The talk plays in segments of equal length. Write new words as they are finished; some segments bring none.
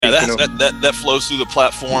Yeah, that flows through the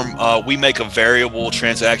platform. We make a variable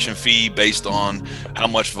transaction fee based on how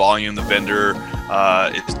much volume the vendor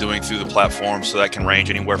is doing through the platform. So that can range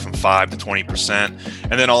anywhere from 5 to 20%.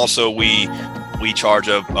 And then also we charge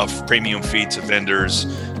a premium fee to vendors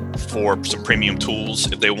for some premium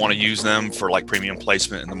tools if they want to use them for like premium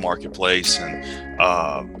placement in the marketplace and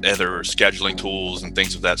other scheduling tools and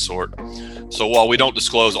things of that sort. So while we don't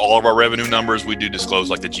disclose all of our revenue numbers, we do disclose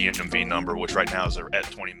like the GMV number, which right now is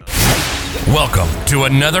at 20 million. Welcome to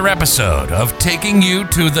another episode of Taking You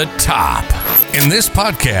to the Top. In this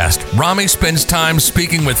podcast, Rami spends time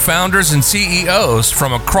speaking with founders and CEOs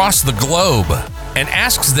from across the globe and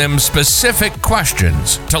asks them specific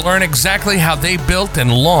questions to learn exactly how they built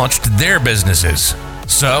and launched their businesses.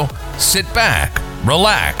 So, sit back,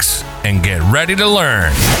 relax, and get ready to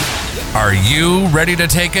learn. Are you ready to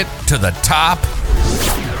take it to the top?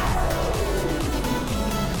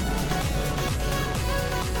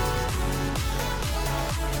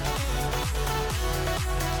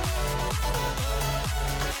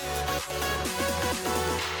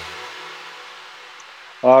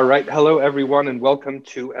 All right. Hello, everyone, and welcome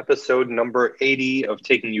to episode number 80 of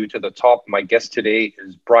Taking You to the Top. My guest today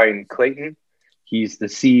is Brian Clayton. He's the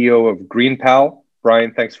CEO of GreenPal.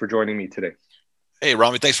 Brian, thanks for joining me today. Hey,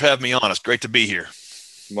 Rami, thanks for having me on. It's great to be here.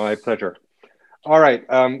 My pleasure. All right.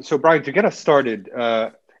 So, Brian, to get us started,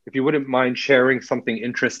 if you wouldn't mind sharing something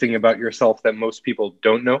interesting about yourself that most people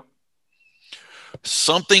don't know.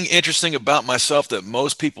 Something interesting about myself that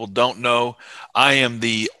most people don't know. I am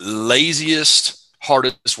the laziest,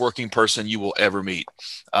 hardest working person you will ever meet.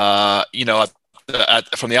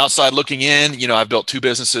 From the outside looking in, I've built two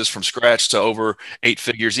businesses from scratch to over 8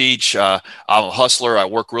 figures each. I'm a hustler. I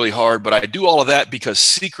work really hard, but I do all of that because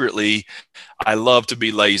secretly I love to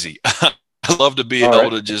be lazy. I love to be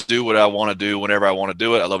able to just do what I want to do whenever I want to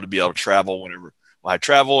do it. I love to be able to travel whenever I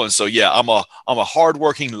travel. And so, yeah, I'm a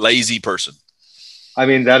hardworking, lazy person. I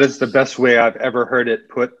mean, that is the best way I've ever heard it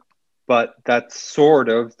put. But that's sort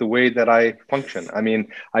of the way that I function. I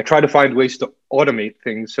mean, I try to find ways to automate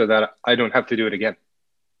things so that I don't have to do it again.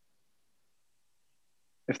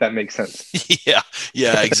 If that makes sense.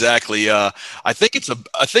 Yeah, exactly. I think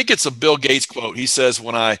it's a Bill Gates quote. He says,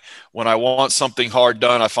 when I want something hard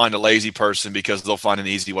done, I find a lazy person because they'll find an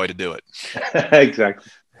easy way to do it.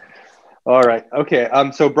 Exactly. All right. Okay.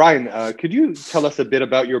 So Brian, could you tell us a bit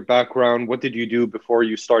about your background? What did you do before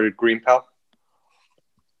you started GreenPal?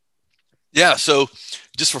 Yeah, so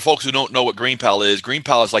just for folks who don't know what GreenPal is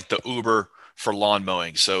like the Uber for lawn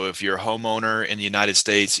mowing. So if you're a homeowner in the United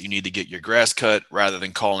States, you need to get your grass cut rather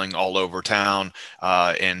than calling all over town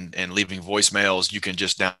and leaving voicemails. You can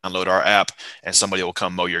just download our app and somebody will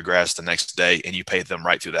come mow your grass the next day and you pay them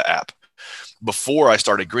right through the app. Before I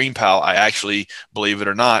started GreenPal, I actually, believe it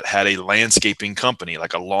or not, had a landscaping company,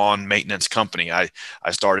 like a lawn maintenance company. I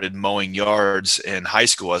started mowing yards in high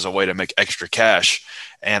school as a way to make extra cash.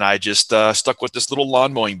 And I just stuck with this little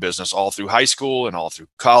lawn mowing business all through high school and all through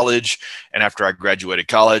college. And after I graduated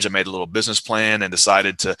college, I made a little business plan and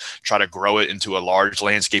decided to try to grow it into a large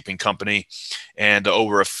landscaping company. And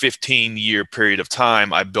over a 15-year period of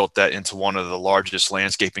time, I built that into one of the largest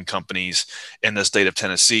landscaping companies in the state of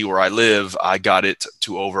Tennessee where I live. I got it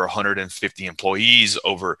to over 150 employees,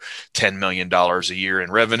 over $10 million a year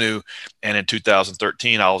in revenue. And in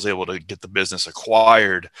 2013, I was able to get the business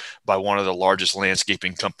acquired by one of the largest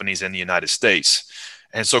landscaping companies in the United States.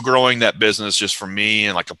 And so growing that business just from me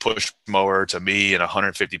and like a push mower to me and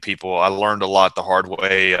 150 people, I learned a lot the hard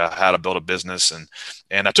way, how to build a business.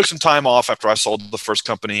 And I took some time off after I sold the first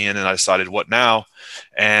company and then I decided what now.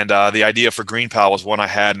 And the idea for GreenPal was one I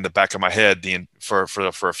had in the back of my head for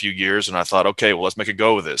a few years. And I thought, okay, well, let's make a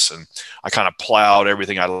go of this. And I kind of plowed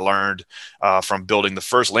everything I learned from building the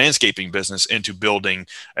first landscaping business into building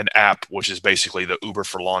an app, which is basically the Uber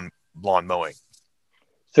for lawn mowing.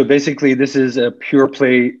 So basically, this is a pure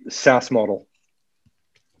play SaaS model.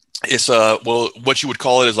 It's what you would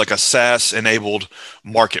call it is like a SaaS enabled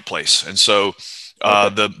marketplace. And so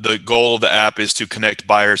the goal of the app is to connect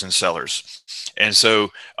buyers and sellers. And so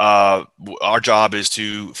our job is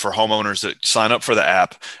for homeowners that sign up for the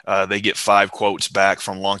app, they get 5 quotes back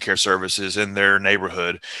from lawn care services in their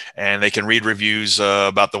neighborhood, and they can read reviews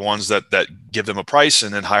about the ones that give them a price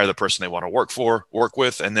and then hire the person they want to work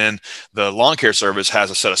with. And then the lawn care service has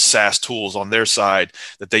a set of SaaS tools on their side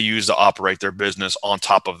that they use to operate their business on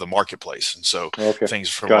top of the marketplace. And so things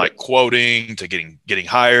from like quoting to getting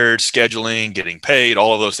hired, scheduling, getting paid,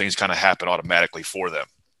 all of those things kind of happen automatically for them.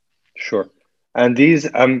 Sure. And these,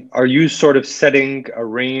 are you sort of setting a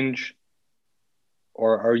range,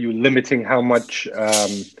 or are you limiting how much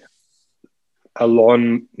a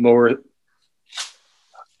lawn mower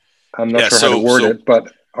I'm not Yeah. sure how to word it,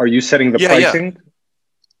 but are you setting the Yeah. pricing?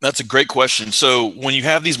 That's a great question. So when you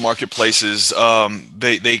have these marketplaces,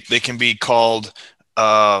 they can be called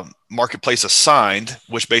marketplace assigned,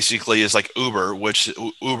 which basically is like Uber, which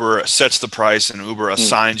Uber sets the price and Uber Hmm.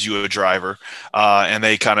 assigns you a driver, and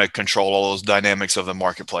they kind of control all those dynamics of the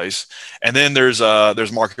marketplace. And then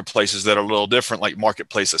there's marketplaces that are a little different, like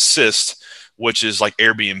Marketplace Assist, which is like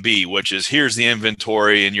Airbnb, which is here's the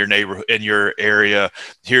inventory in your neighborhood, in your area.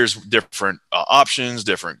 Here's different options,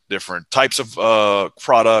 different types of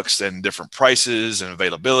products, and different prices and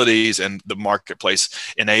availabilities, and the marketplace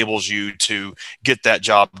enables you to get that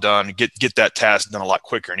job done, get that task done a lot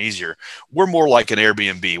quicker and easier. We're more like an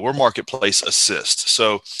Airbnb. We're Marketplace Assist.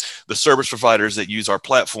 So the service providers that use our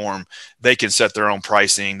platform, they can set their own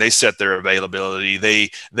pricing. They set their availability.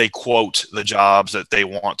 They quote the jobs that they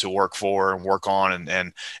want to work for and work on,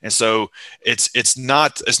 and so it's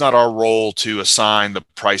not our role to assign the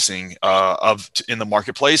pricing in the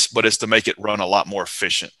marketplace, but it's to make it run a lot more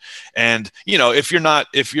efficient. And if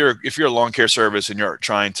you're a lawn care service and you're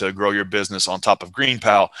trying to grow your business on top of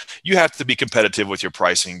GreenPal, you have to be competitive with your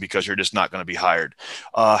pricing because you're just not going to be hired.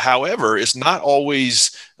 However, it's not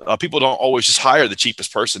always people don't always just hire the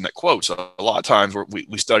cheapest person that quotes. A lot of times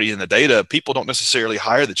we study in the data, people don't necessarily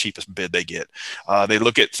hire the cheapest bid they get. They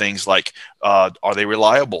look at things like, are they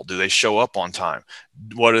reliable? Do they show up on time?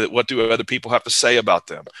 What do other people have to say about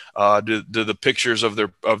them? Do the pictures of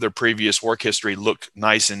their previous work history look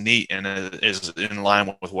nice and neat and is in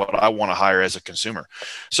line with what I want to hire as a consumer?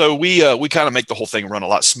 So we kind of make the whole thing run a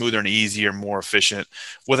lot smoother and easier, more efficient,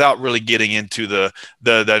 without really getting into the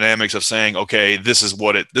dynamics of saying, okay, this is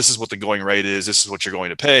what the going rate is. This is what you're going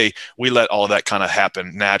to pay. We let all that kind of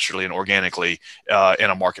happen naturally and organically in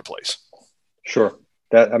a marketplace. Sure.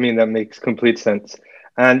 That makes complete sense.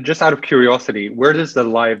 And just out of curiosity, where does the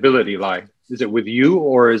liability lie? Is it with you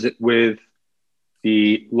or is it with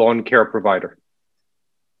the lawn care provider?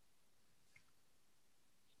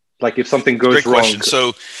 Like if something goes Great wrong. question.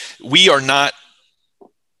 So we are not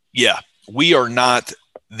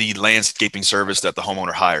the landscaping service that the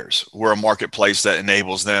homeowner hires. We're a marketplace that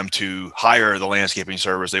enables them to hire the landscaping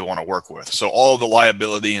service they want to work with. So all the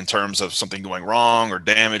liability in terms of something going wrong or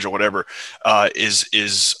damage or whatever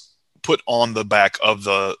is put on the back of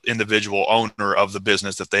the individual owner of the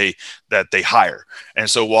business that they hire. And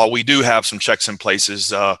so while we do have some checks in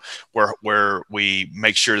places where we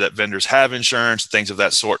make sure that vendors have insurance, things of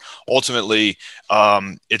that sort, ultimately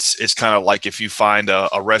it's kind of like if you find a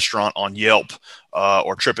restaurant on Yelp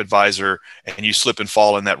or TripAdvisor and you slip and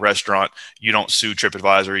fall in that restaurant, you don't sue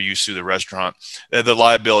TripAdvisor, you sue the restaurant. The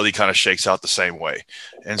liability kind of shakes out the same way.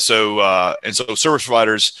 And so service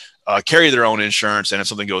providers carry their own insurance, and if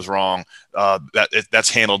something goes wrong, that's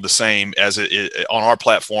handled the same as it is on our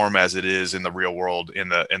platform as it is in the real world, in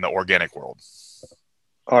the organic world.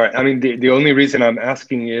 All right. I mean, the only reason I'm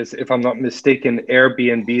asking is, if I'm not mistaken,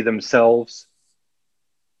 Airbnb themselves,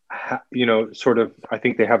 sort of, I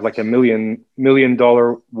think they have like $1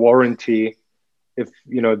 million warranty if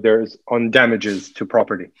there's on damages to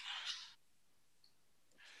property.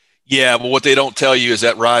 Yeah, but what they don't tell you is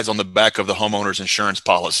that rides on the back of the homeowner's insurance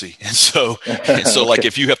policy. And so Okay. like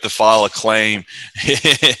if you have to file a claim, in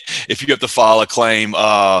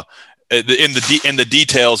the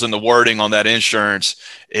details and the wording on that insurance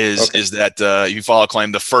is that you file a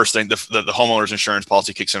claim, the first thing, the homeowner's insurance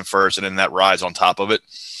policy kicks in first, and then that rides on top of it.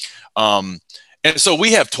 And so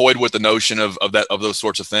we have toyed with the notion of those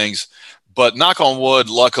sorts of things, but knock on wood,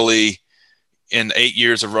 luckily in 8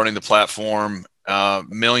 years of running the platform,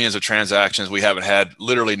 millions of transactions, we haven't had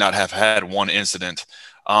one incident.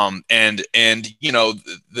 And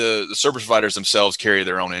the service providers themselves carry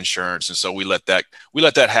their own insurance, and so we let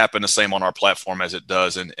that happen the same on our platform as it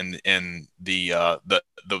does in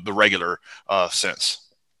the regular sense.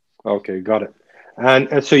 Okay, got it.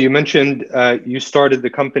 And so you mentioned you started the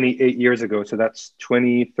company 8 years ago, so that's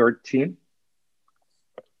 2013.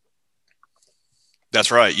 That's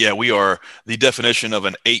right. Yeah, we are the definition of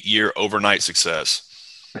an 8-year overnight success.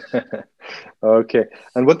 Okay.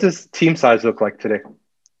 And what does team size look like today?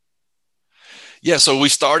 Yeah, so we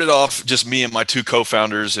started off just me and my two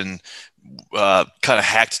co-founders, and kind of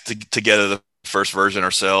hacked together the first version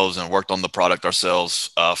ourselves and worked on the product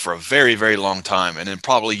ourselves for a very, very long time. And in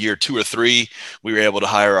probably year 2 or 3, we were able to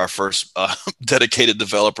hire our first dedicated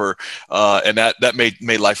developer, and that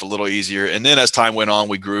made life a little easier. And then as time went on,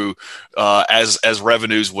 we grew as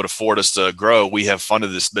revenues would afford us to grow. We have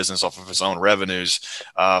funded this business off of its own revenues,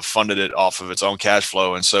 funded it off of its own cash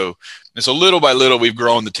flow. And so And so little by little, we've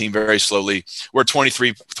grown the team very slowly. We're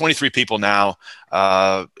 23 people now,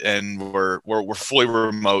 and we're fully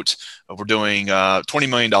remote. We're doing $20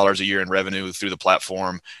 million a year in revenue through the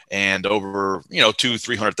platform, and over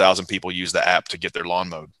 300,000 people use the app to get their lawn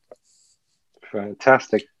mowed.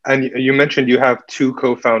 Fantastic. And you mentioned you have two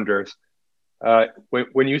co-founders.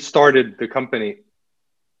 When you started the company,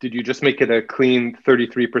 did you just make it a clean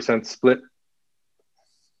 33% split?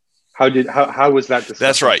 How was that discussed?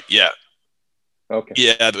 That's right. Yeah. Okay.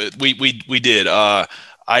 Yeah, we did.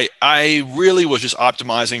 I really was just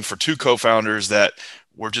optimizing for two co-founders that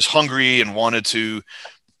were just hungry and wanted to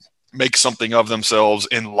make something of themselves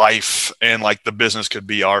in life, and like the business could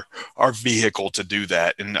be our vehicle to do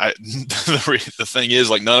that. And the thing is,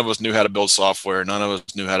 like, none of us knew how to build software. None of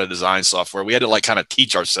us knew how to design software. We had to like kind of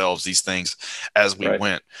teach ourselves these things as we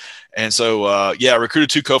went. And so, I recruited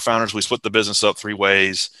two co-founders. We split the business up three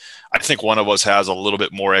ways. I think one of us has a little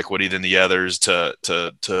bit more equity than the others to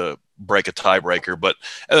break a tiebreaker, but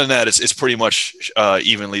other than that, it's pretty much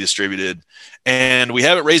evenly distributed. And we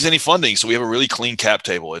haven't raised any funding, so we have a really clean cap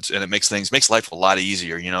table. And it makes life a lot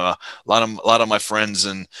easier. A lot of my friends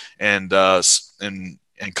and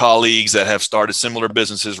colleagues that have started similar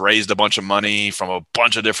businesses raised a bunch of money from a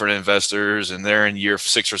bunch of different investors, and they're in year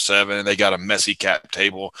 6 or 7, and they got a messy cap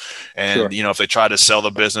table. And, if they try to sell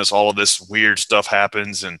the business, all of this weird stuff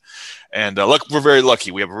happens. And look, we're very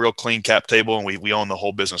lucky. We have a real clean cap table, and we own the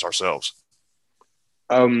whole business ourselves.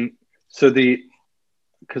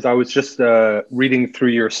 Because I was just reading through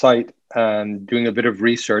your site and doing a bit of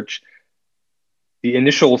research, the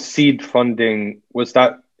initial seed funding, was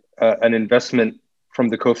that an investment from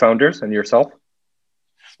the co-founders and yourself?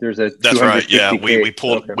 There's a That's right. Yeah, we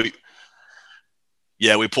pulled we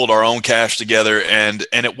pulled our own cash together, and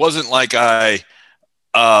it wasn't like I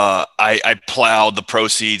plowed the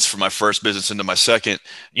proceeds from my first business into my second.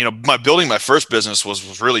 Building my first business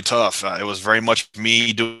was really tough. It was very much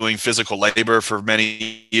me doing physical labor for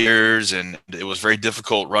many years, and it was very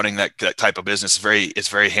difficult running that type of business. It's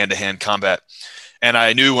very hand-to-hand combat. And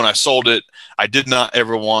I knew when I sold it, I did not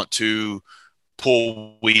ever want to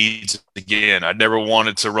pull weeds again. I never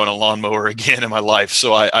wanted to run a lawnmower again in my life.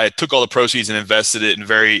 So I took all the proceeds and invested it in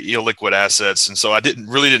very illiquid assets. And so I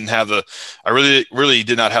really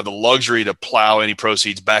did not have the luxury to plow any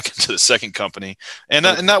proceeds back into the second company. And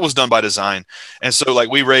that was done by design. And so like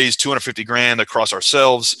we raised $250,000 across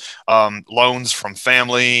ourselves, loans from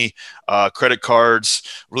family, credit cards,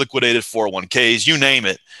 liquidated 401ks, you name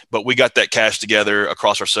it. But we got that cash together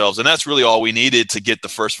across ourselves. And that's really all we needed to get the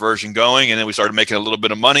first version going. And then we started making a little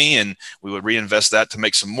bit of money, and we would reinvest that to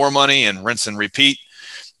make some more money and rinse and repeat.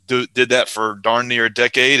 Did that for darn near a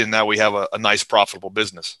decade. And now we have a nice profitable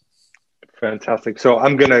business. Fantastic. So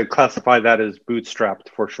I'm going to classify that as bootstrapped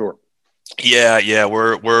for sure. Yeah.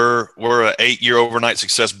 We're an 8-year overnight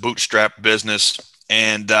success bootstrap business.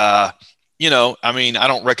 And, I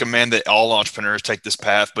don't recommend that all entrepreneurs take this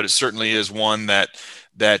path, but it certainly is one that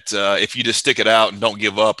if you just stick it out and don't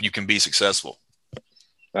give up, you can be successful.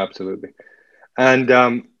 Absolutely. And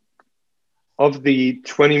of the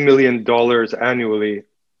 $20 million annually,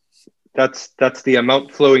 that's the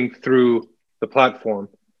amount flowing through the platform.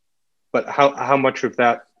 But how much of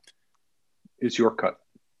that is your cut?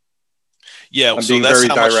 Yeah, I'm being very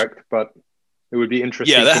direct, but it would be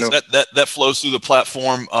interesting. Yeah, to know. That flows through the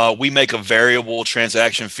platform. We make a variable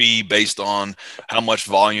transaction fee based on how much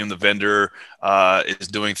volume the vendor is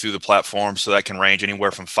doing through the platform. So that can range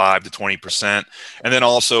anywhere from 5 to 20%. And then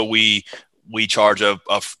also we charge a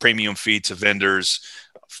premium fee to vendors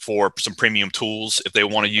for some premium tools if they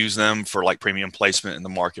want to use them for like premium placement in the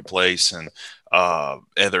marketplace and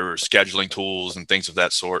other scheduling tools and things of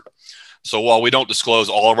that sort. So while we don't disclose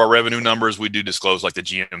all of our revenue numbers, we do disclose like the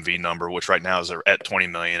GMV number, which right now is at 20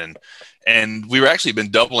 million. And we've actually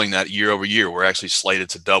been doubling that year over year. We're actually slated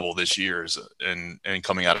to double this year and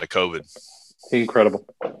coming out of COVID. Incredible.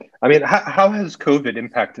 I mean, how has COVID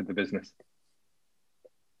impacted the business?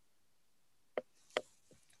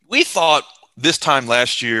 We thought this time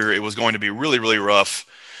last year it was going to be really, really rough.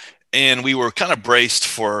 And we were kind of braced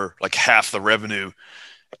for like half the revenue.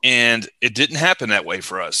 And it didn't happen that way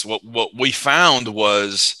for us. What we found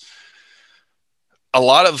was a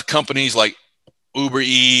lot of companies like Uber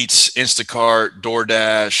Eats, Instacart,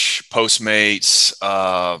 DoorDash, Postmates,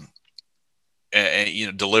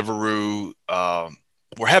 and Deliveroo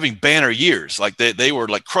were having banner years. Like they were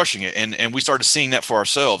like crushing it, and we started seeing that for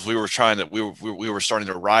ourselves. We were starting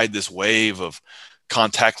to ride this wave of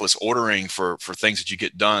contactless ordering for things that you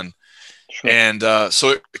get done. Sure. And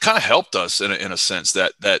so it kind of helped us in a sense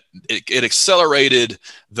that it accelerated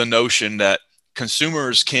the notion that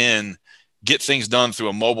consumers can get things done through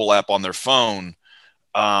a mobile app on their phone,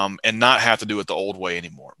 and not have to do it the old way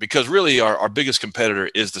anymore. Because really our biggest competitor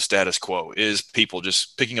is the status quo, is people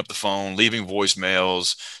just picking up the phone, leaving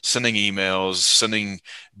voicemails, sending emails, sending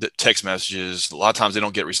text messages. A lot of times they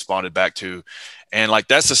don't get responded back to. And like,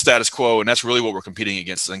 that's the status quo. And that's really what we're competing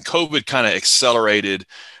against. And COVID kind of accelerated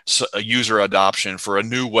a user adoption for a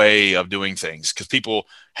new way of doing things, because people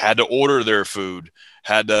had to order their food,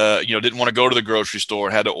 had to, didn't want to go to the grocery store,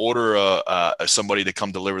 and had to order somebody to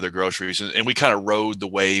come deliver their groceries. And we kind of rode the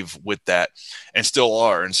wave with that, and still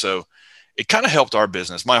are. And so it kind of helped our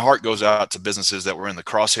business. My heart goes out to businesses that were in the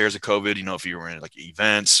crosshairs of COVID, if you were in like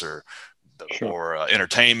events or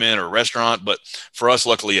entertainment or restaurant. But for us,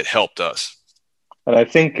 luckily, it helped us. And I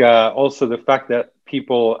think also the fact that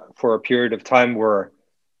people for a period of time were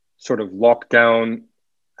sort of locked down,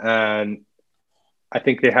 and I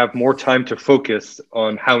think they have more time to focus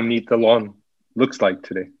on how neat the lawn looks like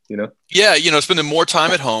today, Yeah, spending more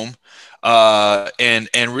time at home.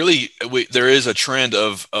 And really, there is a trend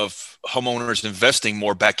of homeowners investing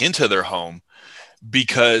more back into their home,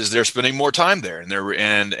 because they're spending more time there,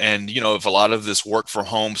 and if a lot of this work from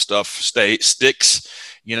home stuff sticks,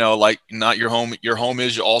 like, not your home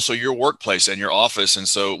is also your workplace and your office. And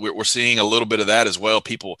so we're seeing a little bit of that as well.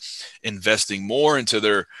 People investing more into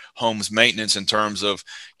their home's maintenance in terms of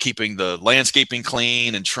keeping the landscaping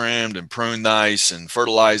clean and trimmed and pruned nice and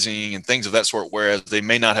fertilizing and things of that sort, whereas they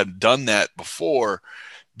may not have done that before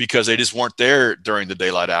because they just weren't there during the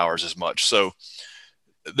daylight hours as much. So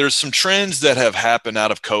there's some trends that have happened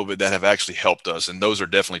out of COVID that have actually helped us, and those are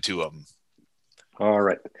definitely two of them. All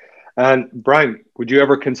right. And Brian, would you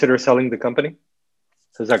ever consider selling the company?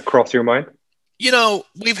 Does that cross your mind?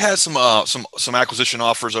 We've had some acquisition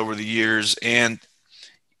offers over the years, and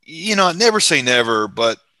never say never,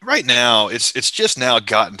 but right now it's just now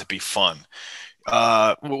gotten to be fun.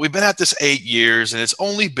 We've been at this 8 years, and it's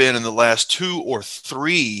only been in the last 2 or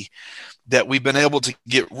 3 that we've been able to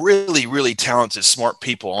get really, really talented, smart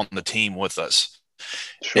people on the team with us.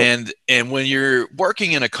 Sure. And when you're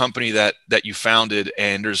working in a company that you founded,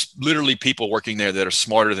 and there's literally people working there that are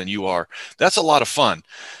smarter than you are, that's a lot of fun.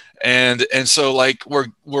 And so, like,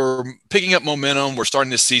 we're picking up momentum. We're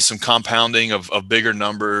starting to see some compounding of bigger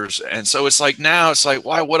numbers. And so it's like, now it's like,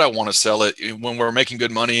 why would I want to sell it when we're making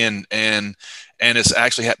good money and it's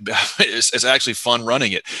actually it's actually fun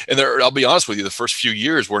running it. And I'll be honest with you, the first few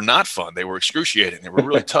years were not fun. They were excruciating. They were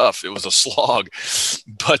really tough. It was a slog,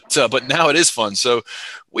 but now it is fun. So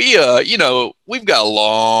we've got a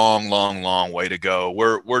long way to go.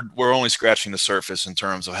 We're only scratching the surface in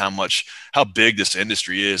terms of how big this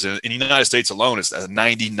industry is. And in the United States alone, it's a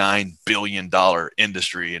 $99 billion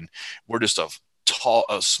industry, and we're just a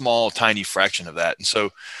small, tiny fraction of that. And so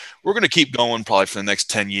we're going to keep going probably for the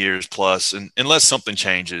next 10 years plus. And unless something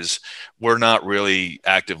changes, we're not really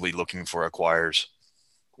actively looking for acquirers.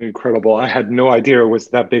 Incredible. I had no idea it was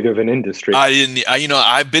that big of an industry.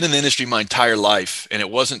 I've been in the industry my entire life, and it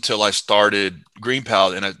wasn't until I started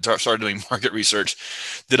GreenPal and I started doing market research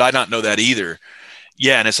did I not know that either.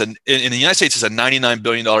 Yeah, and in the United States, it's a $99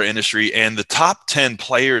 billion industry, and the top 10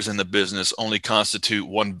 players in the business only constitute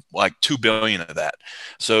 $2 billion of that.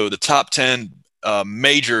 So the top 10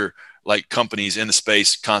 major companies in the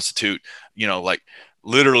space constitute,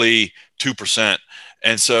 literally 2%.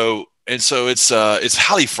 And so it's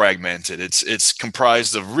highly fragmented. It's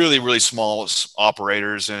comprised of really, really small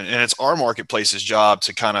operators, and it's our marketplace's job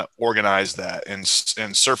to kind of organize that and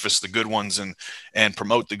surface the good ones and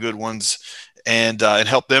promote the good ones and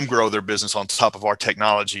help them grow their business on top of our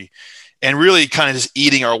technology. And really kind of just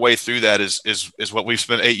eating our way through that is what we've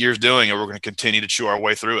spent 8 years doing, and we're going to continue to chew our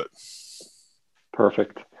way through it.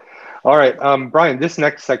 Perfect. All right, Brian, this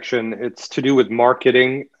next section, it's to do with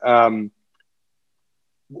marketing.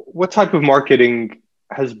 What type of marketing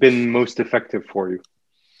has been most effective for you,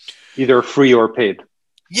 either free or paid?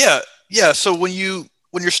 Yeah. So when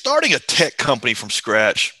you're starting a tech company from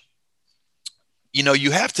scratch,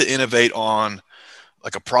 you have to innovate on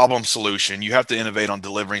like a problem solution. You have to innovate on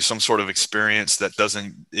delivering some sort of experience that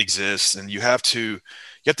doesn't exist, and you have to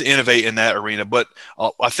innovate in that arena. But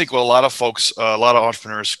I think what a lot of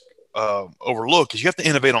entrepreneurs overlook is you have to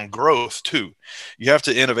innovate on growth too. You have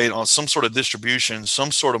to innovate on some sort of distribution,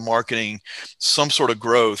 some sort of marketing, some sort of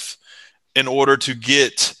growth in order to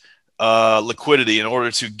get liquidity, in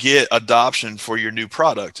order to get adoption for your new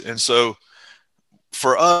product. And so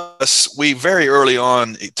for us, we very early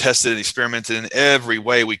on tested and experimented in every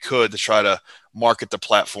way we could to try to market the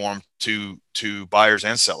platform to buyers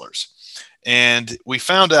and sellers. And we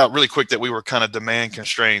found out really quick that we were kind of demand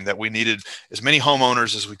constrained, that we needed as many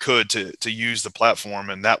homeowners as we could to use the platform.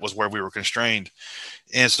 And that was where we were constrained.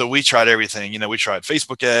 And so we tried everything. We tried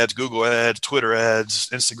Facebook ads, Google ads, Twitter ads,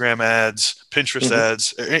 Instagram ads, Pinterest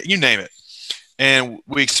ads, you name it. And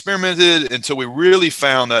we experimented until we really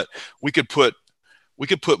found that we could put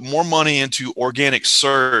more money into organic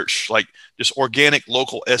search, like just organic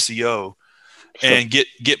local SEO, and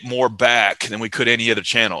get more back than we could any other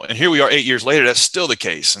channel. And here we are 8 years later, that's still the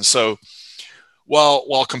case. And so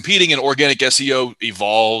while competing in organic SEO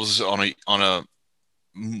evolves on a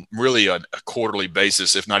really a quarterly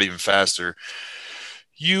basis, if not even faster,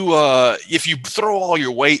 if you throw all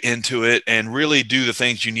your weight into it and really do the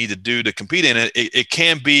things you need to do to compete in it, it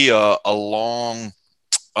can be a long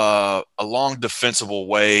defensible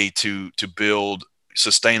way to build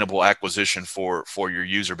sustainable acquisition for your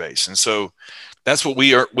user base. And so that's what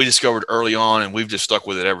we discovered early on, and we've just stuck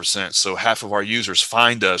with it ever since. So half of our users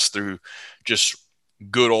find us through just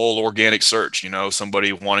good old organic search.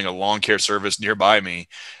 Somebody wanting a lawn care service nearby me,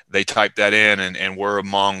 they type that in, and we're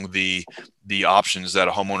among the options that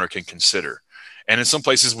a homeowner can consider. And in some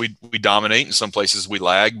places we dominate, in some places we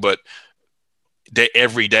lag, but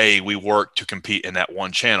every day we work to compete in that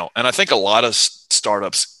one channel. And I think a lot of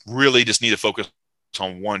startups really just need to focus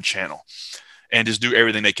on one channel and just do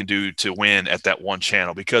everything they can do to win at that one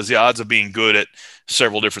channel, because the odds of being good at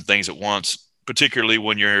several different things at once, particularly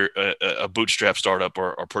when you're a bootstrap startup,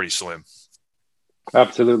 are pretty slim.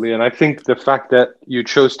 Absolutely. And I think the fact that you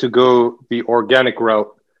chose to go the organic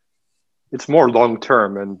route, it's more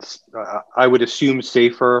long-term, and I would assume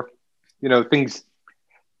safer.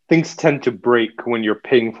 Things tend to break when you're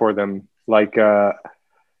paying for them. Like,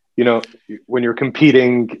 when you're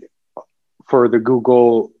competing for the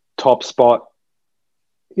Google top spot,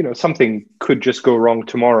 something could just go wrong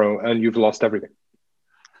tomorrow and you've lost everything.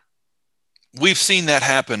 We've seen that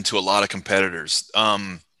happen to a lot of competitors,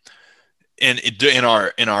 in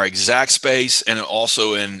our exact space, and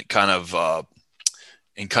also in kind of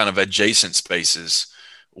adjacent spaces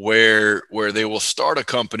where they will start a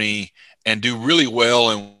company and do really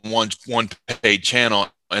well in one paid channel,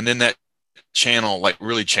 and then that channel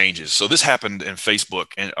really changes. So this happened in Facebook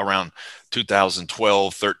in around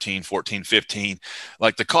 2012, 13, 14, 15.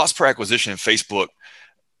 The cost per acquisition in Facebook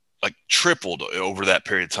tripled over that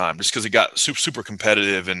period of time, just because it got super, super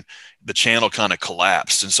competitive and the channel kind of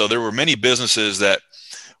collapsed. And so there were many businesses that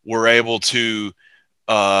were able to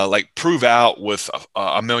prove out with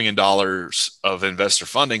 $1 million of investor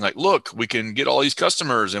funding. Look, we can get all these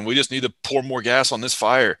customers, and we just need to pour more gas on this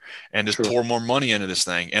fire and just pour more money into this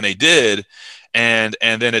thing. And they did. And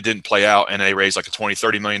then it didn't play out, and they raised a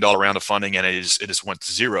 $20-30 million round of funding, and it just went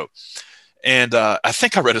to zero. And I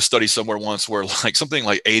think I read a study somewhere once where something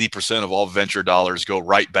like 80% of all venture dollars go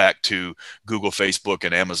right back to Google, Facebook,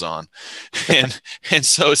 and Amazon. And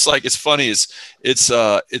so it's funny. It's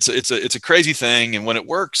a crazy thing. And when it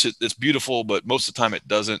works, it's beautiful, but most of the time it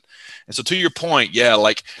doesn't. And so to your point, yeah,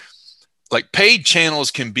 like paid channels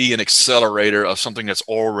can be an accelerator of something that's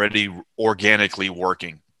already organically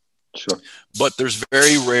working. Sure. But there's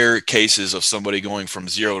very rare cases of somebody going from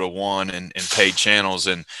 0 to 1 in paid channels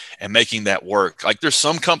and making that work. There's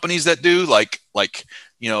some companies that do,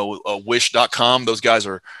 Wish.com. Those guys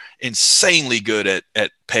are insanely good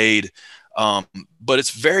at paid. But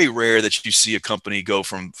it's very rare that you see a company go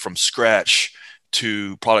from scratch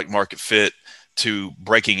to product market fit to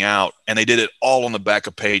breaking out, and they did it all on the back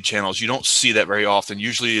of paid channels. You don't see that very often.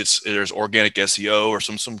 Usually there's organic SEO or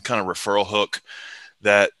some kind of referral hook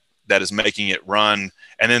that is making it run,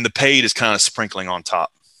 and then the paid is kind of sprinkling on top.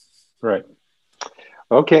 Right.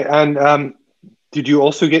 Okay. And did you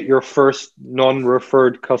also get your first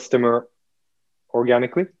non-referred customer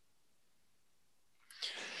organically?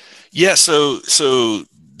 Yeah. So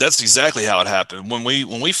that's exactly how it happened. When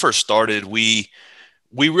we first started, we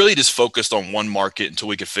really just focused on one market until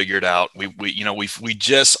we could figure it out. We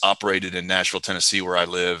just operated in Nashville, Tennessee, where I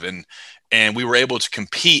live, and we were able to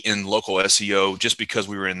compete in local SEO just because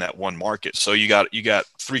we were in that one market. So you got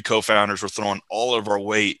 3 co-founders. We're throwing all of our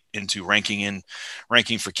weight into ranking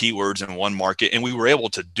for keywords in one market, and we were able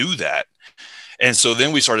to do that. And so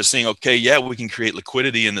then we started seeing, okay, yeah, we can create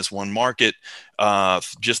liquidity in this one market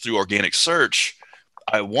just through organic search.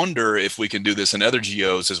 I wonder if we can do this in other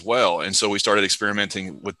geos as well. And so we started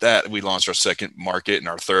experimenting with that. We launched our second market and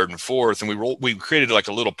our third and fourth, and we created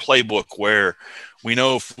a little playbook where we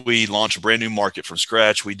know if we launch a brand new market from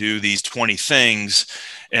scratch, we do these 20 things,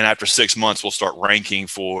 and after 6 months, we'll start ranking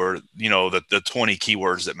for the 20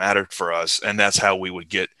 keywords that mattered for us, and that's how we would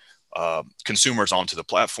get consumers onto the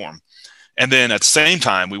platform. And then at the same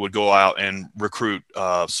time, we would go out and recruit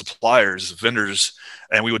suppliers, vendors,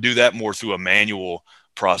 and we would do that more through a manual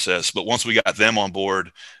process. But once we got them on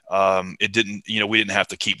board, it didn't, we didn't have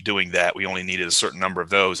to keep doing that. We only needed a certain number of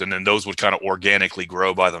those, and then those would kind of organically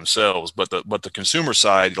grow by themselves. But the consumer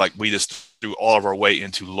side, like we just threw all of our weight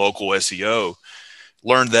into local SEO,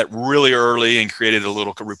 learned that really early, and created a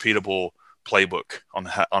little repeatable playbook on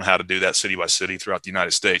how to do that city by city throughout the United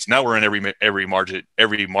States. Now we're in every market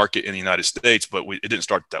in the United States, but it didn't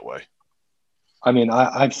start that way. I mean,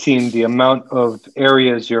 I've seen the amount of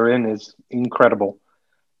areas you're in is incredible.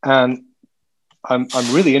 And I'm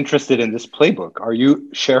really interested in this playbook. Are you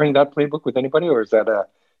sharing that playbook with anybody, or is that a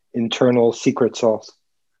internal secret sauce?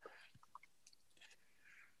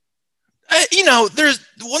 There's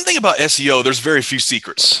one thing about SEO, there's very few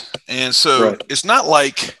secrets. And so It's not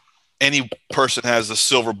like any person has a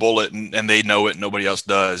silver bullet and they know it, and nobody else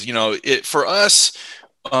does. For us,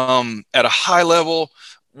 at a high level,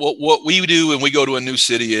 what we do when we go to a new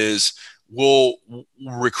city is we'll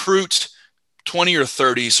recruit 20 or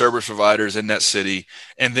 30 service providers in that city,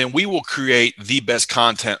 and then we will create the best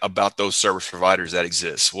content about those service providers that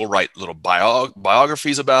exist. We'll write little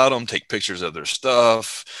biographies about them, take pictures of their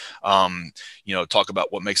stuff, talk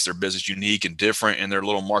about what makes their business unique and different in their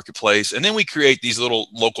little marketplace. And then we create these little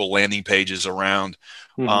local landing pages around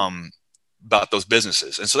about those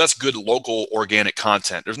businesses. And so that's good local organic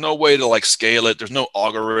content. There's no way to scale it. There's no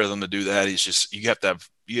algorithm to do that. It's just, you have to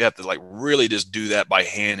really just do that by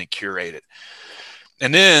hand and curate it.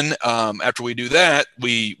 And then after we do that,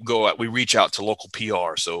 we reach out to local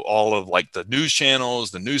PR. So all of the news channels,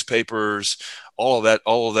 the newspapers, all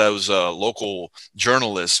of those local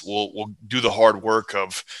journalists will do the hard work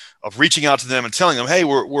of reaching out to them and telling them, hey,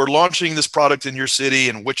 we're launching this product in your city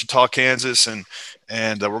in Wichita, Kansas, and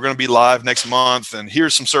we're going to be live next month. And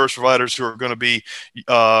here's some service providers who are going to be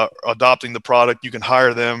adopting the product. You can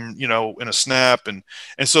hire them, in a snap. And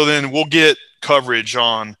so then we'll get coverage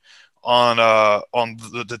on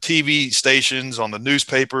the TV stations, on the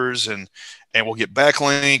newspapers, and we'll get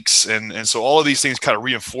backlinks. And so all of these things kind of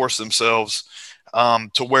reinforce themselves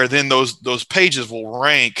to where then those pages will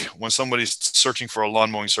rank when somebody's searching for a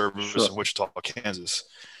lawn mowing service in Wichita, Kansas.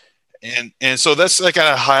 And so that's at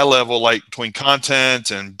a high level, between content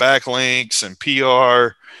and backlinks and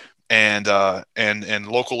PR and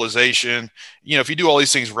localization. If you do all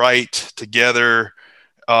these things right together,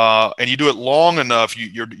 and you do it long enough,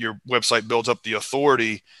 your website builds up the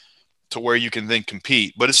authority to where you can then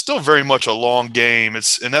compete. But it's still very much a long game.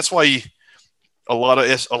 And that's why a lot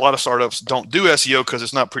of startups don't do SEO, because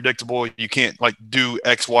it's not predictable. You can't do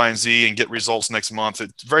X, Y, and Z and get results next month.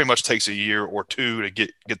 It very much takes a year or two to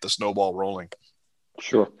get the snowball rolling.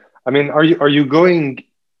 Sure. I mean, are you going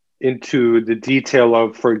into the detail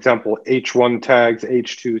of, for example, H1 tags,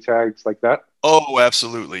 H2 tags, like that? Oh,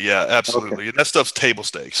 absolutely. Yeah, absolutely. Okay. That stuff's table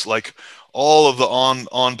stakes. All of the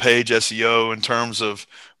on-page SEO in terms of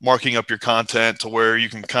marking up your content to where you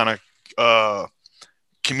can kind of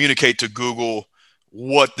communicate to Google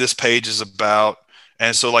what this page is about.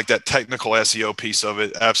 And so that technical SEO piece of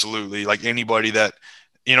it, absolutely. Anybody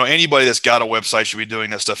that's got a website should be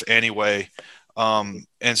doing that stuff anyway. And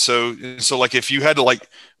so if you had to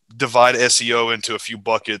divide SEO into a few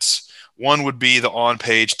buckets, one would be the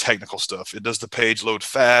on-page technical stuff. Does the page load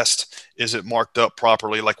fast? Is it marked up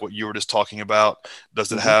properly, like what you were just talking about?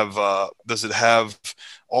 Does it have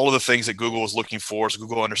all of the things that Google is looking for, so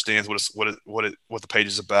Google understands what the page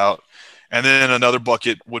is about? And then another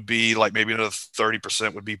bucket would be maybe another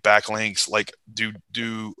 30% would be backlinks.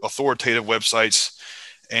 Do authoritative websites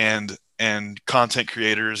and content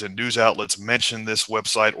creators and news outlets mention this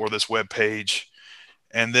website or this web page?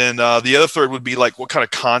 And then the other third would be what kind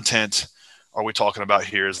of content are we talking about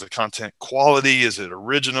here? Is the content quality? Is it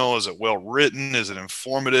original? Is it well written? Is it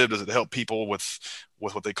informative? Does it help people with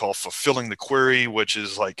what they call fulfilling the query, which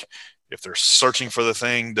is if they're searching for the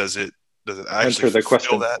thing, does it actually answer the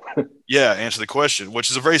question? That? Yeah, answer the question,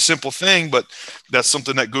 which is a very simple thing, but that's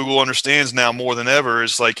something that Google understands now more than ever.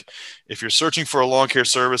 Is if you're searching for a lawn care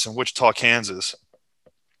service in Wichita, Kansas,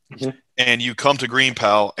 and you come to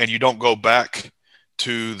GreenPal and you don't go back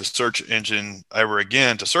to the search engine ever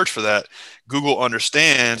again to search for that, Google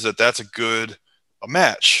understands that that's a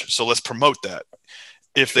match. So let's promote that.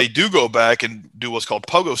 If they do go back and do what's called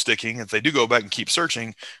pogo sticking, if they do go back and keep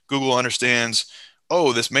searching, Google understands,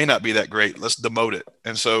 oh, this may not be that great. Let's demote it.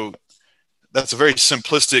 And so that's a very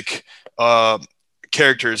simplistic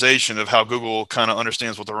characterization of how Google kind of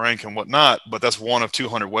understands what to rank and what not. But that's one of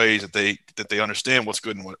 200 ways that they understand what's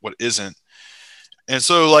good and what isn't. And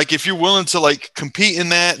so if you're willing to compete in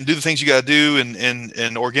that and do the things you got to do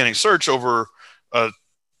in organic search over a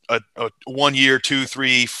a 1 year, 2,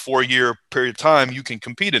 3, 4 year period of time, you can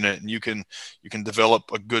compete in it, and you can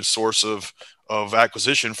develop a good source of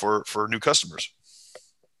acquisition for new customers.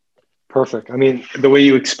 Perfect. I mean, the way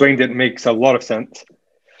you explained it makes a lot of sense.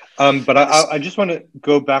 But I just want to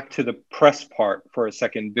go back to the press part for a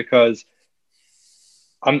second, because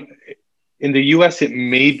in the US, it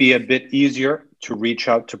may be a bit easier to reach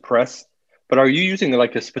out to press, but are you using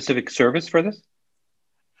like a specific service for this?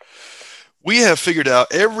 We have figured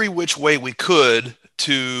out every which way we could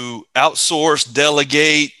to outsource,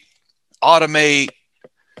 delegate, automate,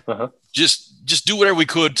 just do whatever we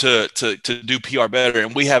could to do PR better.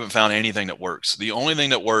 And we haven't found anything that works. The only thing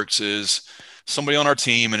that works is somebody on our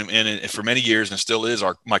team, and for many years, and still is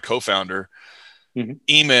my co-founder,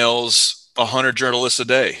 emails 100 journalists a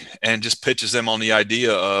day and just pitches them on the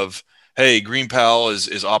idea of, hey, GreenPal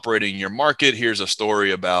is operating in your market. Here's a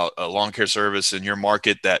story about a lawn care service in your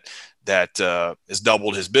market that has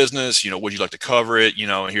doubled his business. Would you like to cover it?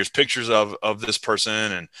 And here's pictures of this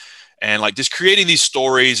person, and like just creating these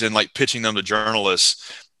stories and like pitching them to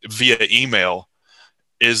journalists via email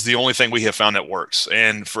is the only thing we have found that works.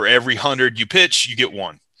 And for every 100 you pitch, you get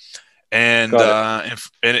one. And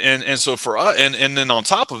so for us, and then on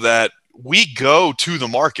top of that, we go to the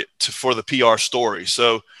market for the PR story.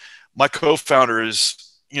 So my co-founder is,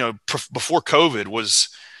 before COVID, was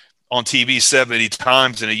on TV 70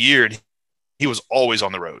 times in a year, and he was always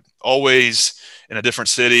on the road, always in a different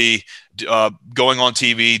city, going on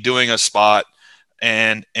TV, doing a spot,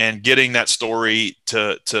 and getting that story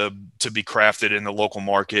to be crafted in the local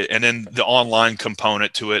market, and then the online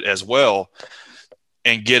component to it as well,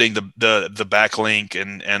 and getting the backlink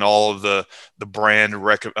and all of the brand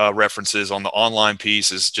references on the online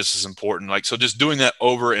piece is just as important. Like, so just doing that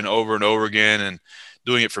over and over and over again, and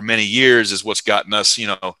doing it for many years is what's gotten us,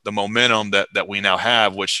 the momentum that we now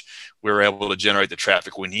have, which we're able to generate the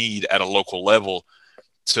traffic we need at a local level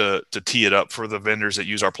to tee it up for the vendors that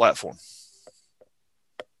use our platform.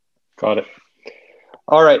 Got it.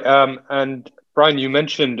 All right. And Brian, you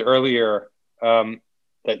mentioned earlier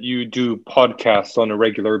that you do podcasts on a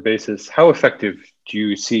regular basis. How effective do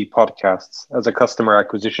you see podcasts as a customer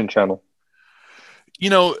acquisition channel?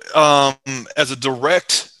 As a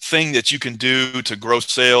direct thing that you can do to grow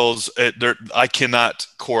sales, I cannot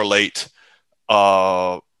correlate.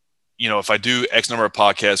 If I do X number of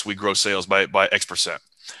podcasts, we grow sales by X percent.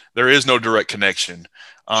 There is no direct connection.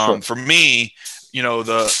 Sure. For me,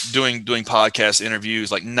 doing podcast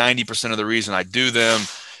interviews, like 90% of the reason I do them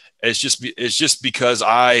is just because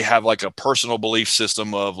I have like a personal belief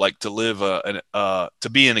system of like to live to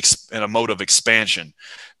be in a mode of expansion,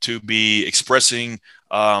 to be expressing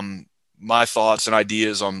my thoughts and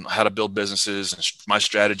ideas on how to build businesses and my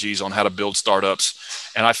strategies on how to build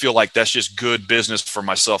startups. And I feel like that's just good business for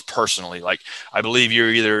myself personally. Like, I believe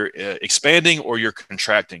you're either expanding or you're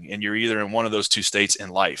contracting, and you're either in one of those two states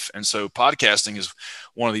in life. And so podcasting is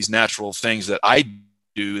one of these natural things that I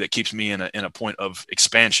do that keeps me in a point of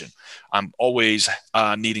expansion. I'm always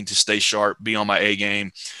needing to stay sharp, be on my A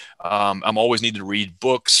game. I'm always needing to read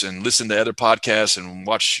books and listen to other podcasts and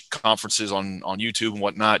watch conferences on YouTube and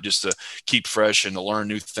whatnot, just to keep fresh and to learn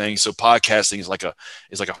new things. So podcasting is like a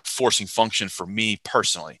forcing function for me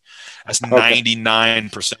personally. That's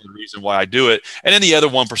 99% of the reason why I do it. And then the other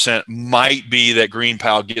 1% might be that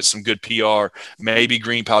GreenPal gets some good PR. Maybe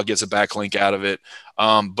GreenPal gets a backlink out of it.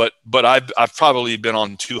 But I've probably been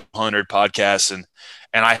on 200 podcasts, and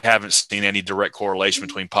I haven't seen any direct correlation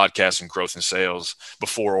between podcasts and growth in sales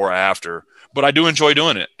before or after. But I do enjoy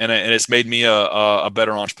doing it, and it's made me a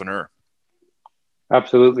better entrepreneur.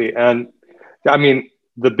 Absolutely. And I mean,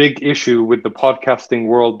 the big issue with the podcasting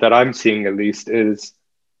world that I'm seeing, at least, is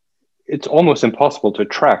it's almost impossible to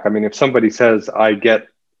track. I mean, if somebody says I get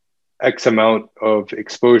X amount of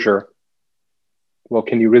exposure, well,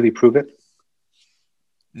 can you really prove it?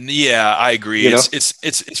 Yeah, I agree.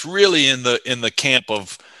 It's really in the camp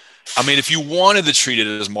of, I mean, if you wanted to treat it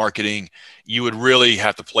as marketing, you would really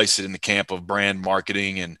have to place it in the camp of brand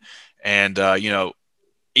marketing, and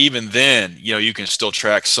even then, you can still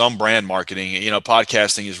track some brand marketing.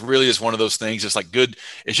 Podcasting is really just one of those things. It's like good.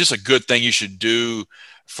 It's just a good thing you should do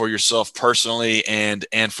for yourself personally and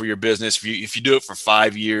for your business. If you do it for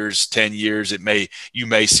 5 years, 10 years, you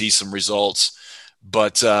may see some results,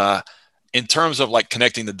 but in terms of like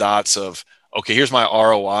connecting the dots of, okay, here's my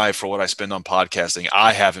ROI for what I spend on podcasting,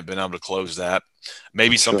 I haven't been able to close that.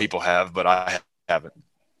 Maybe some people have, but I haven't.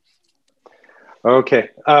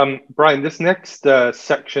 Okay. Brian, this next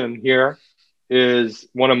section here is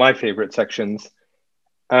one of my favorite sections.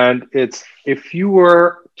 And it's, if you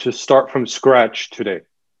were to start from scratch today,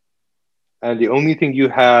 and the only thing you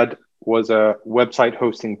had was a website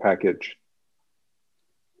hosting package,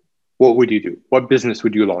 what would you do? What business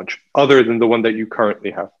would you launch other than the one that you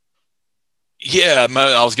currently have? Yeah,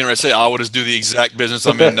 I was going to say I would just do the exact business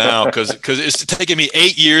I'm in now because it's taken me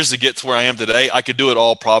 8 years to get to where I am today. I could do it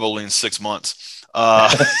all probably in 6 months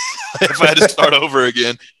if I had to start over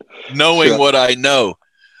again, knowing what I know.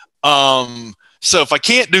 So if I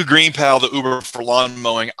can't do GreenPal, the Uber for lawn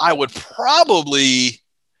mowing, I would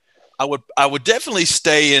definitely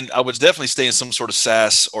stay in some sort of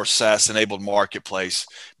SaaS or SaaS enabled marketplace,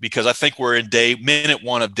 because I think we're in minute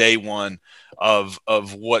one of day one of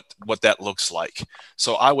what that looks like.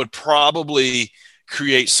 So I would probably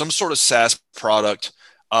create some sort of SaaS product,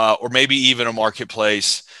 or maybe even a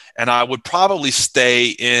marketplace. And I would probably stay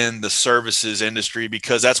in the services industry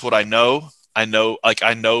because that's what I know. I know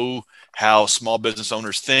how small business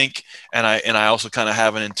owners think. And I also kind of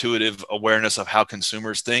have an intuitive awareness of how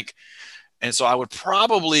consumers think. And so I would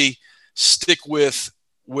probably stick with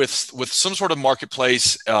some sort of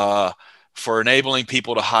marketplace, for enabling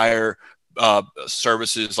people to hire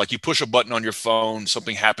services. Like you push a button on your phone,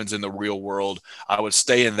 something happens in the real world. I would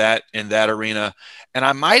stay in that arena. And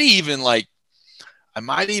I might even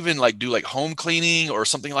do like home cleaning or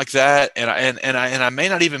something like that. And I may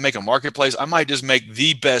not even make a marketplace. I might just make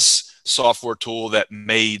the best software tool that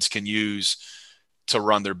maids can use to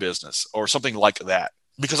run their business or something like that,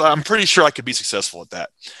 because I'm pretty sure I could be successful at that.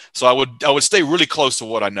 So I would stay really close to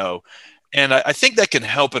what I know. And I think that can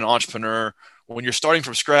help an entrepreneur when you're starting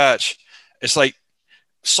from scratch. It's like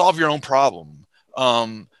solve your own problem.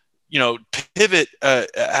 Pivot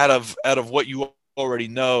out of what you already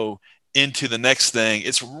know into the next thing.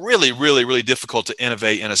 It's really, really, really difficult to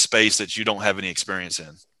innovate in a space that you don't have any experience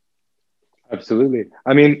in. Absolutely.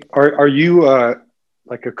 I mean, are you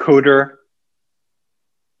like a coder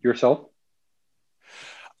yourself?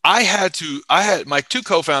 I had my two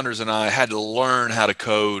co-founders and I had to learn how to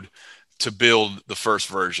code to build the first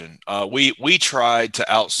version. We tried to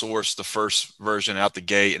outsource the first version out the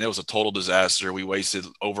gate, and it was a total disaster. We wasted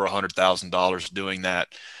over $100,000 doing that.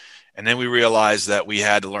 And then we realized that we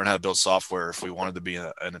had to learn how to build software if we wanted to be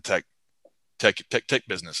in a tech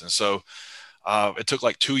business. And so it took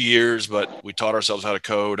like 2 years, but we taught ourselves how to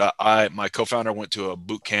code. My co-founder went to a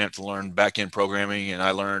boot camp to learn back-end programming, and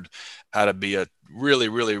I learned how to be a really,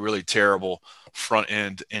 really, really terrible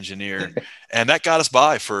front-end engineer. And that got us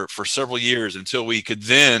by for several years until we could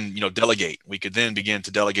then, delegate. We could then begin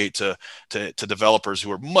to delegate to developers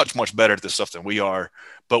who are much, much better at this stuff than we are.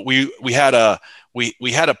 But we had a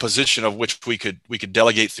position of which we could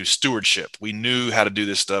delegate through stewardship. We knew how to do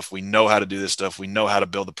this stuff. We know how to do this stuff. We know how to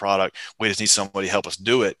build the product. We just need somebody to help us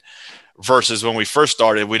do it. Versus when we first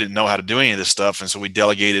started, we didn't know how to do any of this stuff. And so we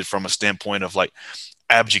delegated from a standpoint of like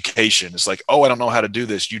abdication. It's like, oh, I don't know how to do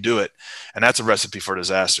this. You do it. And that's a recipe for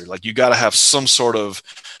disaster. Like you got to have some sort of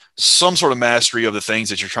mastery of the things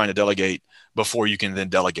that you're trying to delegate before you can then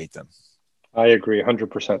delegate them. I agree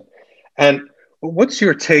 100%. And what's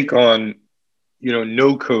your take on,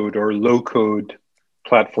 no code or low code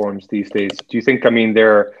platforms these days? Do you think,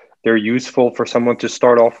 they're useful for someone to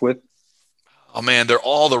start off with? Oh man, they're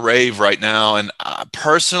all the rave right now. And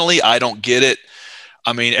personally, I don't get it.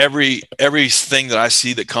 I mean, everything that I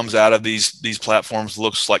see that comes out of these platforms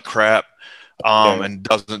looks like crap, and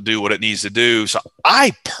doesn't do what it needs to do. So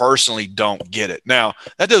I personally don't get it. Now,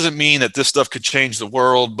 that doesn't mean that this stuff could change the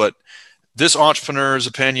world, but this entrepreneur's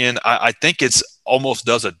opinion, I think it's almost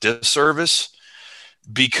does a disservice,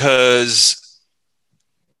 because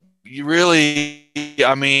you really,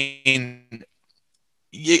 I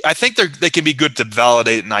think they can be good to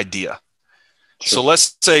validate an idea. Sure. So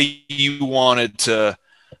let's say you wanted to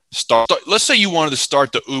start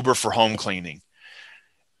the Uber for home cleaning,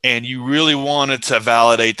 and you really wanted to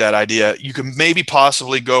validate that idea. You can maybe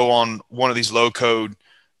possibly go on one of these low code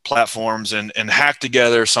platforms and hack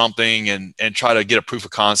together something and try to get a proof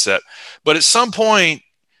of concept. But at some point,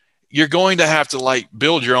 you're going to have to like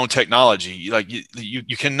build your own technology. Like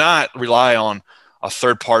you cannot rely on a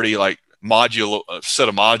third party like set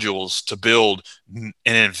of modules to build and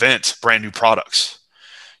invent brand new products.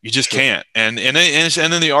 You just can't. And then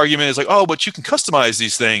the argument is like, oh, but you can customize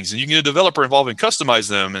these things and you can get a developer involved and customize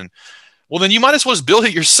them. And well, then you might as well just build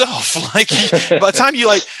it yourself. Like by the time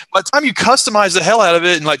you customize the hell out of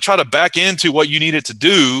it and like try to back into what you need it to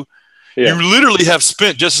do, you literally have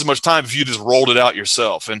spent just as much time if you just rolled it out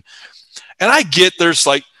yourself. And I get there's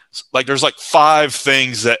like 5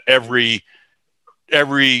 things that every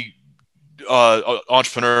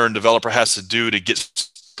entrepreneur and developer has to do to get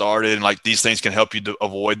started, and like these things can help you to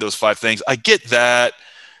avoid those 5 things. I get that,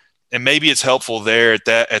 and maybe it's helpful there at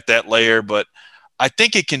that layer, but I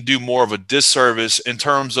think it can do more of a disservice in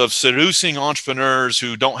terms of seducing entrepreneurs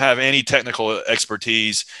who don't have any technical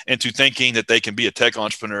expertise into thinking that they can be a tech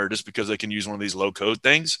entrepreneur just because they can use one of these low code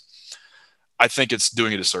things. I think it's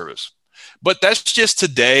doing a disservice. But that's just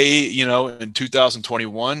today, in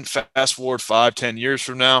 2021. Fast forward 5, 10 years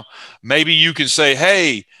from now, maybe you can say,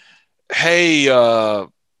 hey,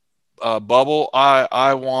 Bubble,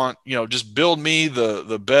 I want, just build me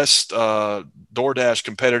the best DoorDash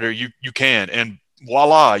competitor you can, and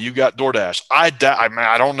voila, you got DoorDash. I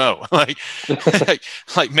don't know, like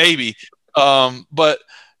maybe, but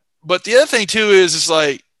the other thing too is it's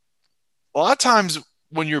like a lot of times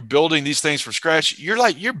when you're building these things from scratch,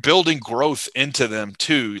 you're building growth into them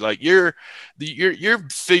too. Like you're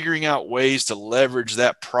figuring out ways to leverage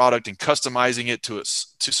that product and customizing it to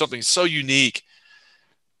something so unique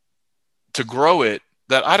to grow it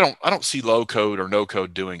that I don't see low code or no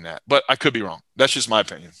code doing that, but I could be wrong. That's just my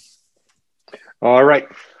opinion. All right.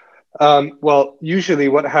 Well, usually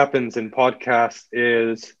what happens in podcasts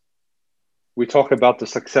is we talk about the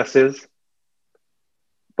successes,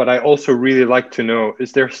 but I also really like to know,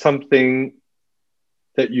 is there something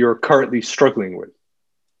that you're currently struggling with?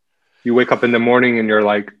 You wake up in the morning and you're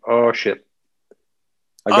like, oh shit,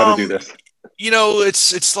 I got to do this.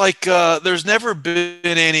 It's like there's never been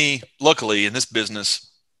any, luckily in this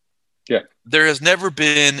business, there has never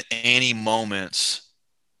been any moments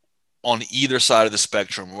on either side of the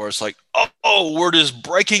spectrum where it's like, oh, we're just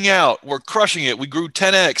breaking out. We're crushing it. We grew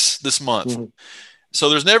 10x this month. Mm-hmm. So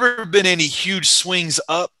there's never been any huge swings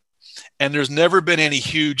up, and there's never been any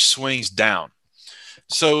huge swings down.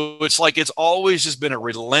 So it's like it's always just been a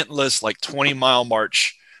relentless, like 20-mile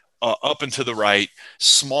march up and to the right,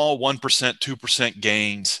 small 1%, 2%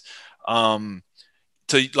 gains.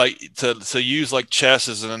 To use like chess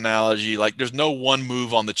as an analogy, like there's no one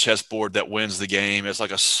move on the chessboard that wins the game. It's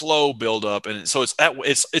like a slow build up, and so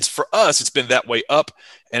it's for us. It's been that way up,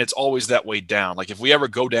 and it's always that way down. Like if we ever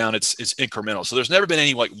go down, it's incremental. So there's never been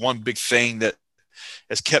any like one big thing that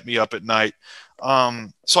has kept me up at night.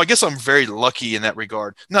 So I guess I'm very lucky in that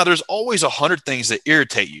regard. Now there's always 100 things that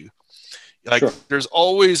irritate you. Like sure. There's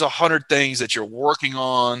always 100 things that you're working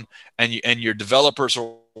on, and your developers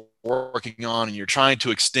are working on, and you're trying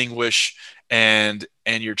to extinguish, and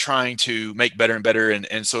you're trying to make better and better,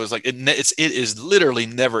 and so it's like it is literally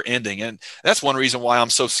never ending, and that's one reason why I'm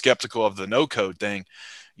so skeptical of the no code thing.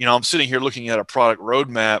 I'm sitting here looking at a product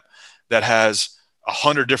roadmap that has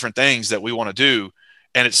 100 different things that we want to do,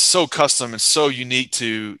 and it's so custom and so unique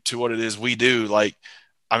to what it is we do. Like,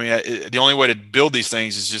 I mean, the only way to build these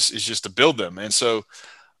things is just to build them, and so.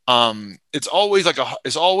 It's always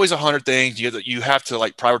 100 things. You have to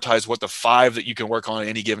like prioritize what the 5 that you can work on at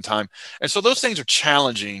any given time. And so those things are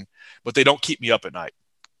challenging, but they don't keep me up at night.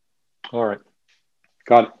 All right.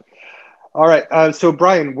 Got it. All right. So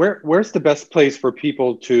Brian, where's the best place for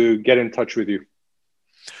people to get in touch with you?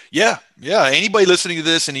 Yeah. Anybody listening to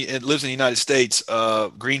this and lives in the United States,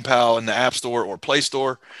 GreenPal in the App Store or Play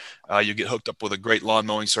Store, you get hooked up with a great lawn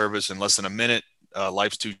mowing service in less than a minute.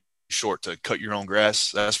 Life's too short to cut your own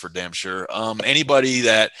grass. That's for damn sure. Anybody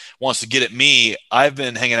that wants to get at me, I've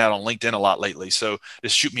been hanging out on LinkedIn a lot lately. So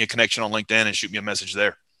just shoot me a connection on LinkedIn and shoot me a message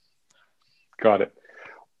there. Got it.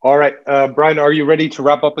 All right. Brian, are you ready to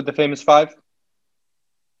wrap up with the famous 5?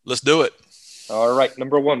 Let's do it. All right.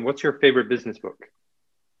 Number 1, what's your favorite business book?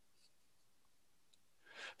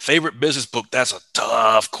 Favorite business book? That's a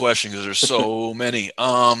tough question because there's so many.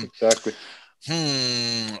 Exactly.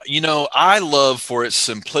 I love for its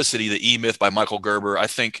simplicity, The E-Myth by Michael Gerber. I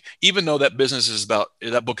think even though that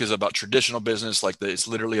book is about traditional business, like it's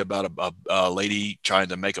literally about a lady trying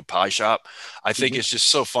to make a pie shop. I think it's just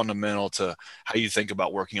so fundamental to how you think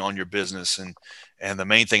about working on your business. And the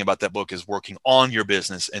main thing about that book is working on your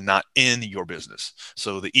business and not in your business.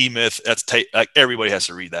 So The E-Myth, like everybody has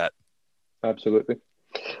to read that. Absolutely.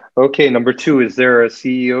 Okay. Number 2, is there a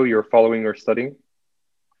CEO you're following or studying?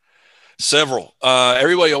 Several.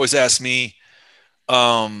 Everybody always asks me,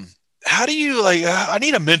 how do you I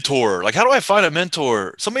need a mentor. Like, how do I find a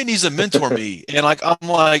mentor? Somebody needs to mentor me. And I'm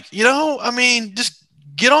like, just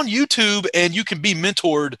get on YouTube and you can be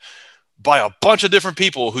mentored by a bunch of different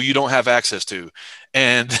people who you don't have access to.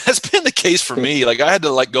 And that's been the case for me. Like I had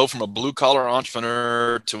to go from a blue collar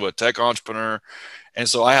entrepreneur to a tech entrepreneur. And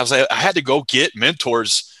so I had to go get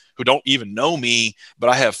mentors who don't even know me, but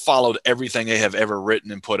I have followed everything they have ever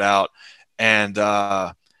written and put out. And,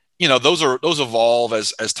 those evolve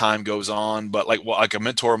as time goes on, but like a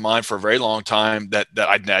mentor of mine for a very long time that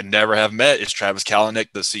I never have met is Travis Kalanick,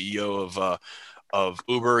 the CEO of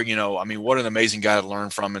Uber. What an amazing guy to learn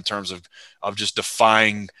from in terms of just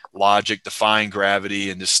defying logic, defying gravity,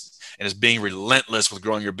 and and is being relentless with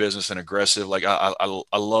growing your business and aggressive. Like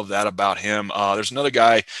I love that about him. There's another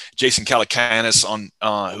guy, Jason Calacanis, on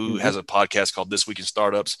who has a podcast called This Week in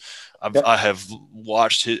Startups. I have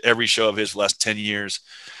watched every show of his for the last 10 years.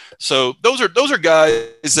 So those are guys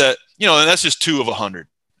that, and that's just 2 of 100.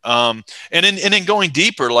 And then going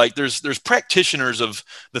deeper, like there's practitioners of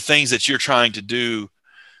the things that you're trying to do.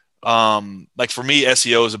 Like for me,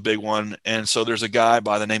 SEO is a big one. And so there's a guy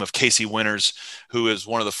by the name of Casey Winters, who is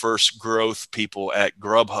one of the first growth people at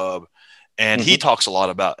Grubhub. And he talks a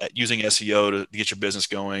lot about using SEO to get your business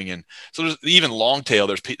going. And so there's even long tail,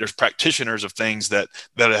 there's practitioners of things that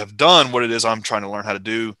have done what it is I'm trying to learn how to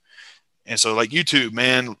do. And so like YouTube,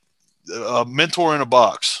 man, a mentor in a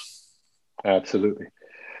box. Absolutely.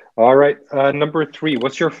 All right. Number 3,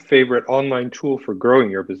 what's your favorite online tool for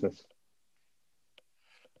growing your business?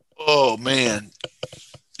 Oh man,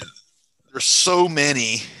 there's so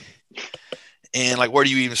many. And like, where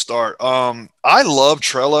do you even start? I love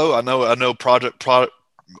Trello. I know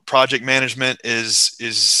project management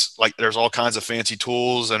is like, there's all kinds of fancy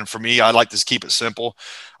tools. And for me, I like to keep it simple.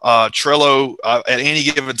 Trello, at any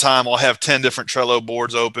given time, I'll have 10 different Trello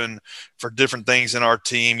boards open for different things in our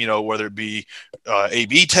team, whether it be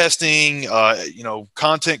A/B testing,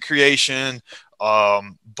 content creation,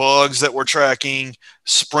 bugs that we're tracking,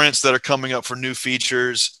 sprints that are coming up for new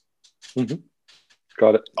features.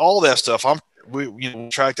 Got it. All that stuff. We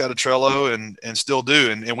tracked out of Trello and still do.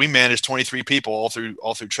 And we manage 23 people all through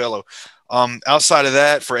Trello. Outside of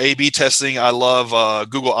that, for A/B testing, I love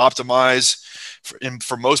Google Optimize.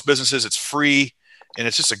 For most businesses, it's free, and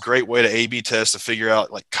it's just a great way to A/B test to figure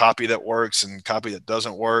out like copy that works and copy that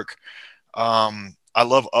doesn't work. I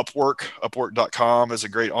love Upwork. Upwork.com is a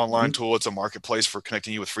great online tool. It's a marketplace for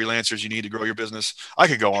connecting you with freelancers you need to grow your business. I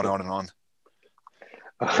could go on and on.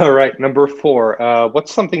 All right. Number 4,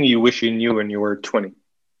 what's something you wish you knew when you were 20?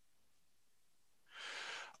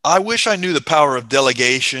 I wish I knew the power of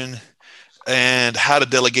delegation and how to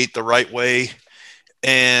delegate the right way,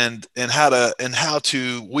 and how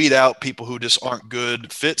to weed out people who just aren't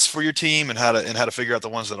good fits for your team, and how to figure out the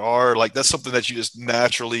ones that are. Like, that's something that you just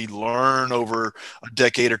naturally learn over a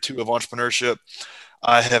decade or 2 of entrepreneurship.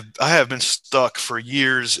 I have been stuck for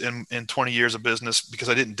years in 20 years of business because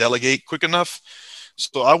I didn't delegate quick enough.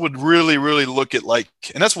 So I would really, really look at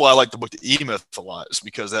and that's why I like the book, The E-Myth, a lot, is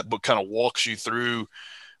because that book kind of walks you through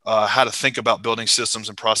how to think about building systems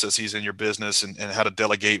and processes in your business, and how to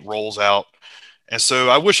delegate roles out. And so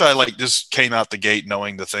I wish I just came out the gate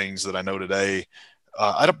knowing the things that I know today.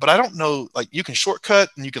 But I don't know, you can shortcut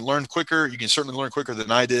and you can learn quicker. You can certainly learn quicker than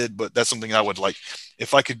I did, but that's something I would like.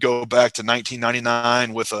 If I could go back to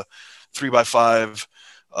 1999 with a 3x5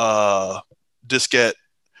 diskette,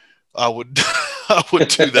 I would do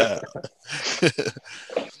that.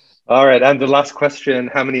 All right. And the last question,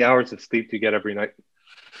 how many hours of sleep do you get every night?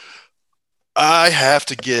 I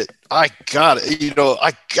gotta get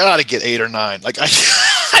 8 or 9. I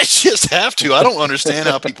just have to. I don't understand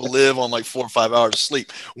how people live on 4 or 5 hours of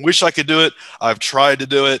sleep. Wish I could do it. I've tried to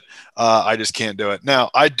do it. I just can't do it.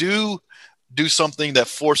 Now, I do something that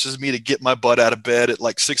forces me to get my butt out of bed at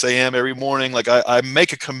 6 a.m. every morning. I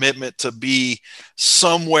make a commitment to be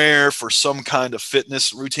somewhere for some kind of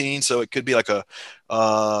fitness routine. So it could be a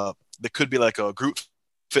group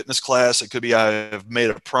fitness class. It could be I've made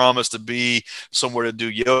a promise to be somewhere to do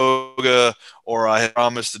yoga, or I have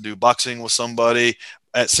promised to do boxing with somebody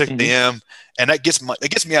at 6 a.m. And that gets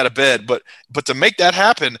me out of bed. But to make that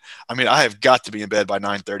happen, I have got to be in bed by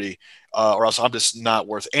 9:30, or else I'm just not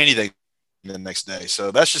worth anything the next day. So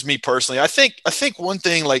that's just me personally. I think one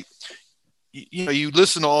thing, you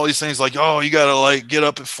listen to all these things oh, you gotta get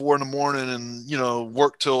up at 4 a.m. and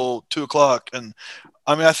work till 2 o'clock. And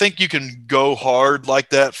I think you can go hard like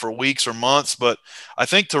that for weeks or months, but I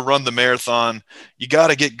think to run the marathon, you got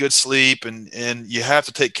to get good sleep, and you have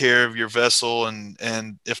to take care of your vessel. And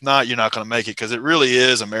if not, you're not going to make it, because it really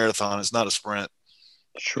is a marathon. It's not a sprint.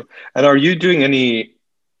 Sure. And are you doing any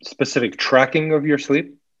specific tracking of your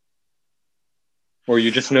sleep? Or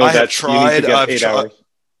you just know that you need to get 8 hours?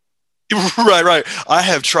 Right. I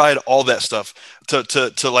have tried all that stuff to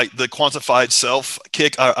the quantified self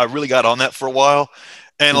kick. I really got on that for a while.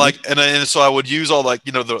 And and so I would use all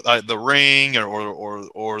the ring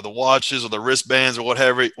or the watches or the wristbands or what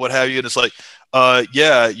have you. And it's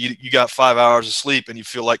you got 5 hours of sleep and you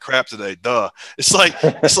feel like crap today. Duh.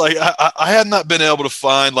 I have not been able to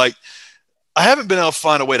find I haven't been able to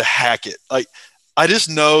find a way to hack it. I just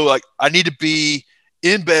know I need to be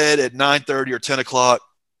in bed at 9:30 or 10 o'clock.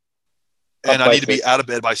 And I need to be out of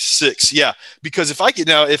bed by 6. Yeah. Because if I get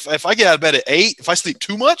out of bed at 8, if I sleep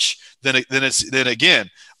too much, then again,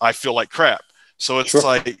 I feel like crap. So it's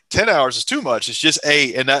like 10 hours is too much. It's just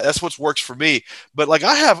 8. And that's what works for me. But like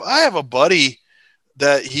I have a buddy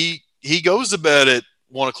that he goes to bed at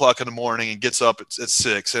 1 o'clock in the morning and gets up at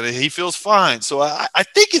 6 and he feels fine. So I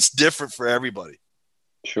think it's different for everybody.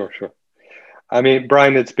 Sure. I mean,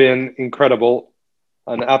 Brian, it's been incredible.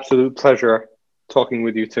 An absolute pleasure talking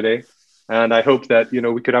with you today. And I hope that,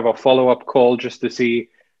 we could have a follow-up call just to see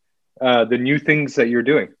the new things that you're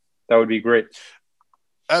doing. That would be great.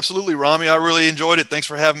 Absolutely, Rami. I really enjoyed it. Thanks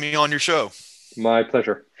for having me on your show. My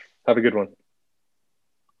pleasure. Have a good one.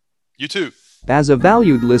 You too. As a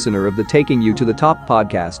valued listener of the Taking You to the Top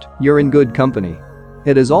podcast, you're in good company.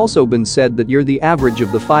 It has also been said that you're the average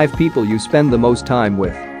of the 5 people you spend the most time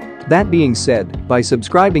with. That being said, by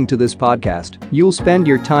subscribing to this podcast, you'll spend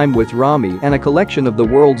your time with Rami and a collection of the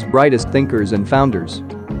world's brightest thinkers and founders.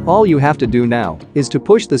 All you have to do now is to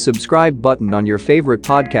push the subscribe button on your favorite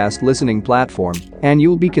podcast listening platform, and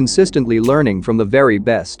you'll be consistently learning from the very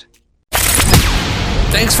best.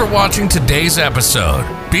 Thanks for watching today's episode.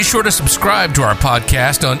 Be sure to subscribe to our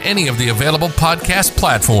podcast on any of the available podcast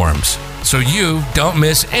platforms so you don't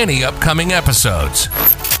miss any upcoming episodes.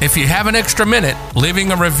 If you have an extra minute,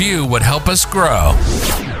 leaving a review would help us grow.